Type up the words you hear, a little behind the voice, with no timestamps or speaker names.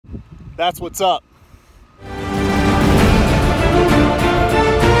That's what's up.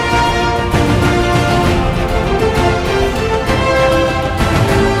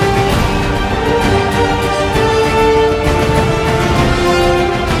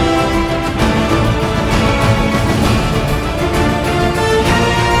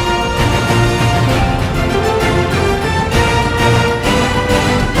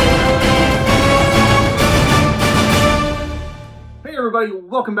 Everybody,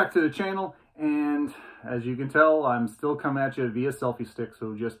 welcome back to the channel, and as you can tell, I'm still coming at you via selfie stick,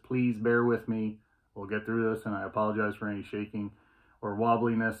 so just please bear with me. We'll get through this, and I apologize for any shaking or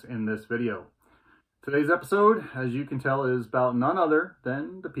wobbliness in this video. Today's episode, as you can tell, is about none other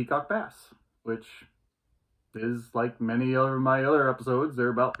than the Peacock Bass, which is like many of my other episodes. They're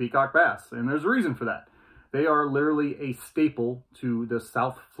about Peacock Bass, and there's a reason for that. They are literally a staple to the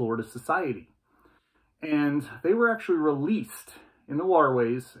South Florida society, and they were actually released in the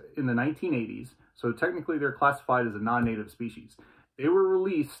waterways in the 1980s, so technically they're classified as a non-native species. They were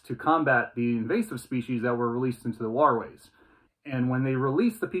released to combat the invasive species that were released into the waterways. And when they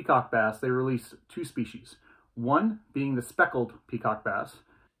released the peacock bass, they released two species. One being the speckled peacock bass,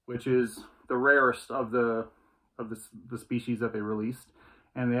 which is the rarest of the species that they released.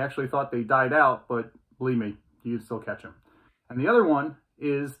 And they actually thought they died out, but believe me, you can still catch them. And the other one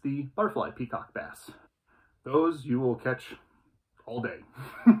is the butterfly peacock bass. Those you will catch all day.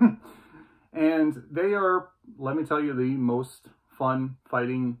 And they are, let me tell you, the most fun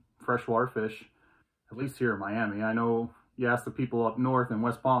fighting freshwater fish, at least here in Miami. I know you ask the people up north in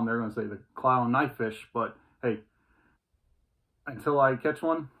West Palm, they're going to say the clown knife fish, but hey, until I catch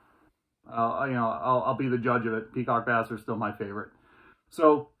one, I'll be the judge of it. Peacock bass are still my favorite.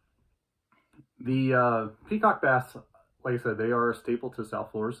 So the peacock bass, like I said, they are a staple to South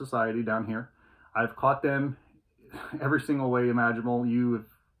Florida society down here. I've caught them every single way imaginable. You have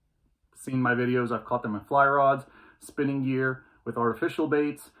seen my videos. I've caught them in fly rods, spinning gear, with artificial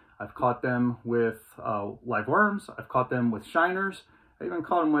baits. I've caught them with live worms. I've caught them with shiners. I even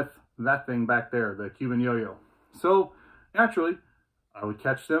caught them with that thing back there, the Cuban yo-yo. So naturally, I would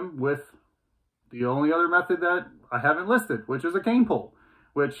catch them with the only other method that I haven't listed, which is a cane pole,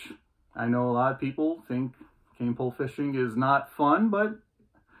 which I know a lot of people think cane pole fishing is not fun, but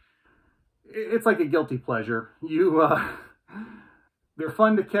it's like a guilty pleasure. They're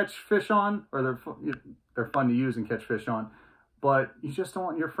fun to catch fish on, or they're fun to use and catch fish on, but you just don't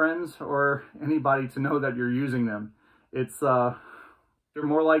want your friends or anybody to know that you're using them. It's they're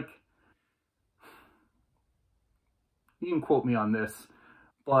more like, you can quote me on this,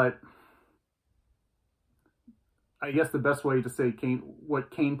 but I guess the best way to say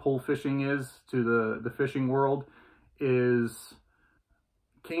what cane pole fishing is to the fishing world is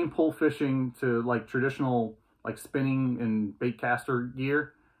cane pole fishing to like traditional like spinning and bait caster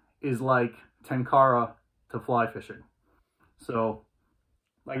gear is like tenkara to fly fishing. So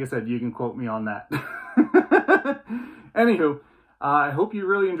like I said, you can quote me on that. Anywho, I hope you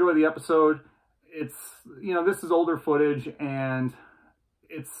really enjoy the episode. It's, this is older footage, and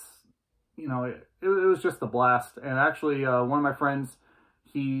it's, it was just a blast. And actually one of my friends,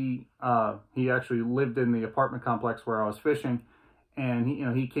 he actually lived in the apartment complex where I was fishing.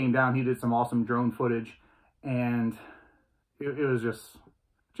 And he came down, he did some awesome drone footage, and it was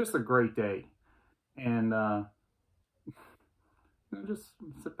just a great day. And just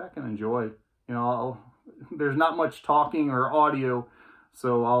sit back and enjoy. There's not much talking or audio,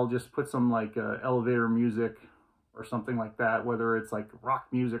 so I'll just put some like elevator music or something like that, whether it's like rock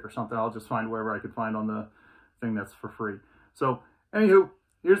music or something. I'll just find wherever I could find on the thing that's for free. So anywho,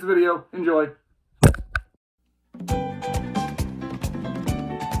 here's the video. Enjoy.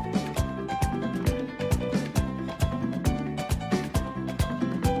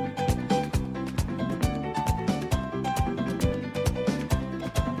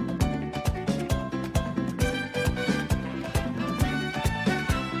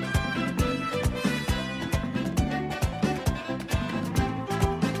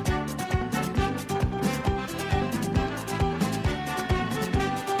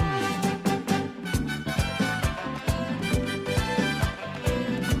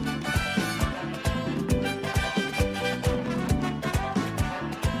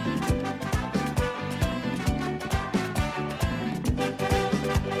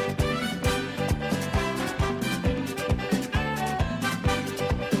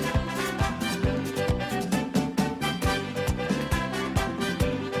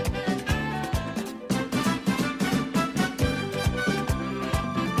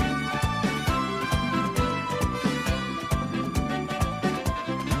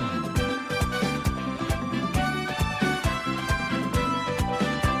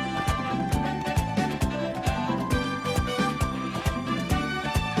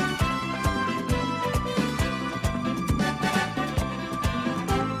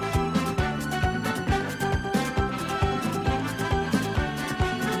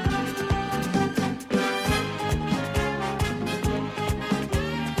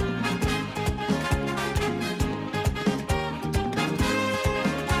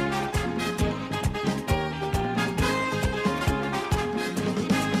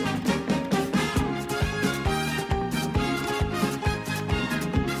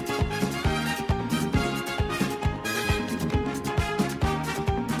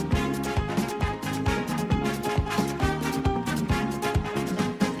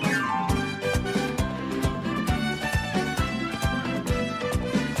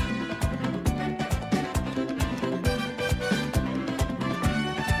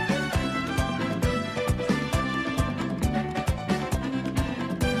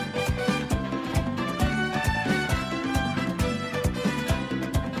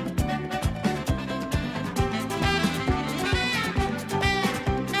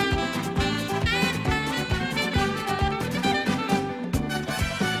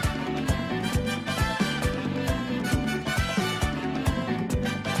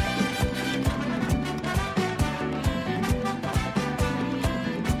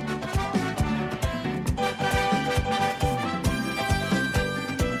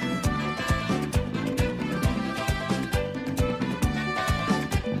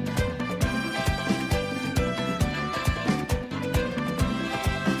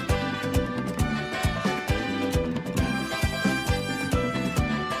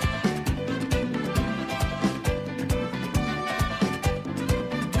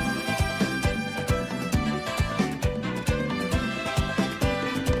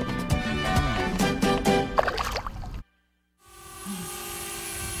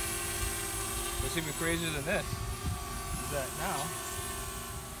 What's even crazier than this is that now.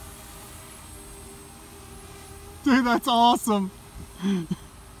 Dude, that's awesome.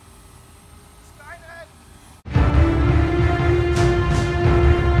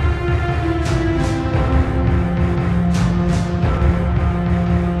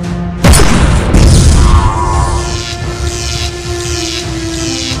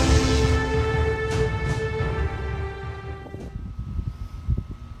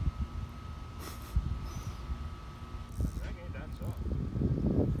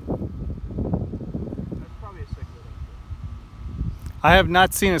 I have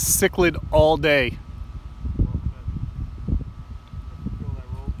not seen a cichlid all day.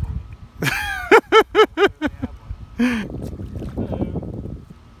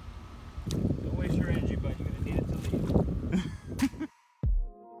 Don't waste your energy, but you're gonna need it to leave.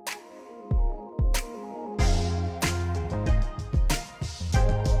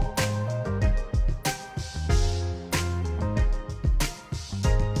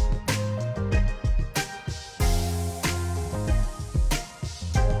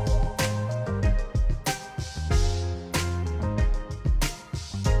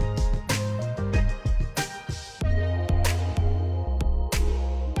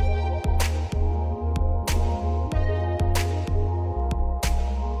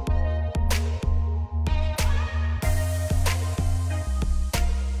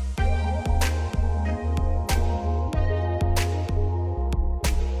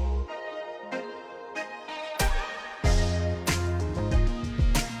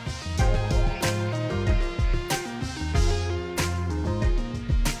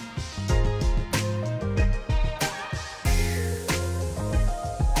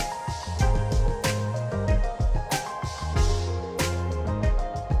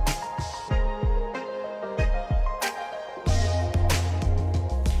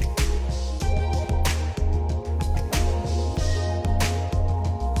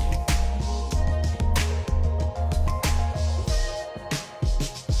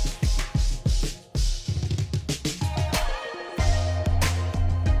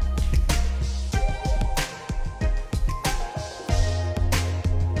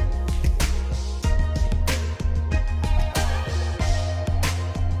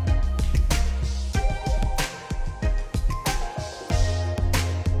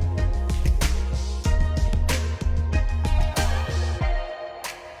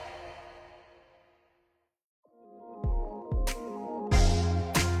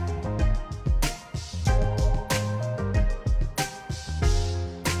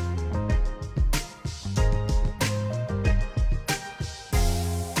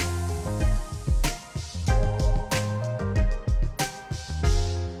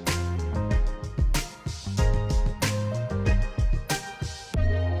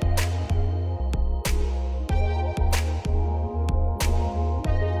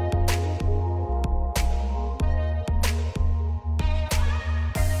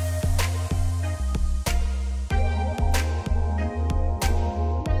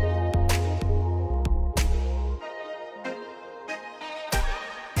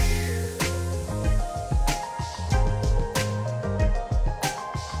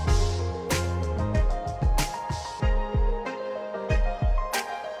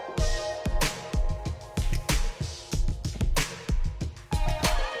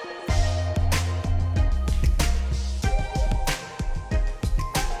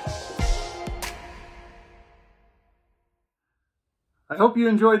 I hope you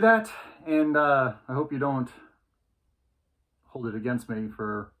enjoyed that, and I hope you don't hold it against me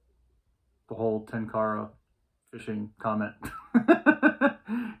for the whole Tenkara fishing comment,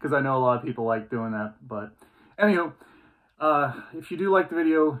 because I know a lot of people like doing that. But anywho, if you do like the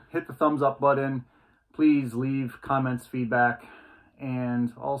video, hit the thumbs up button. Please leave comments, feedback,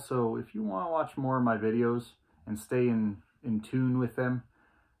 and also if you want to watch more of my videos and stay in tune with them,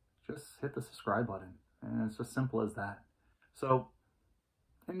 just hit the subscribe button, and it's as simple as that. So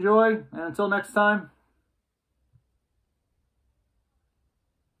enjoy, and until next time.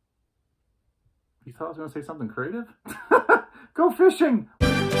 You thought I was going to say something creative? Go fishing!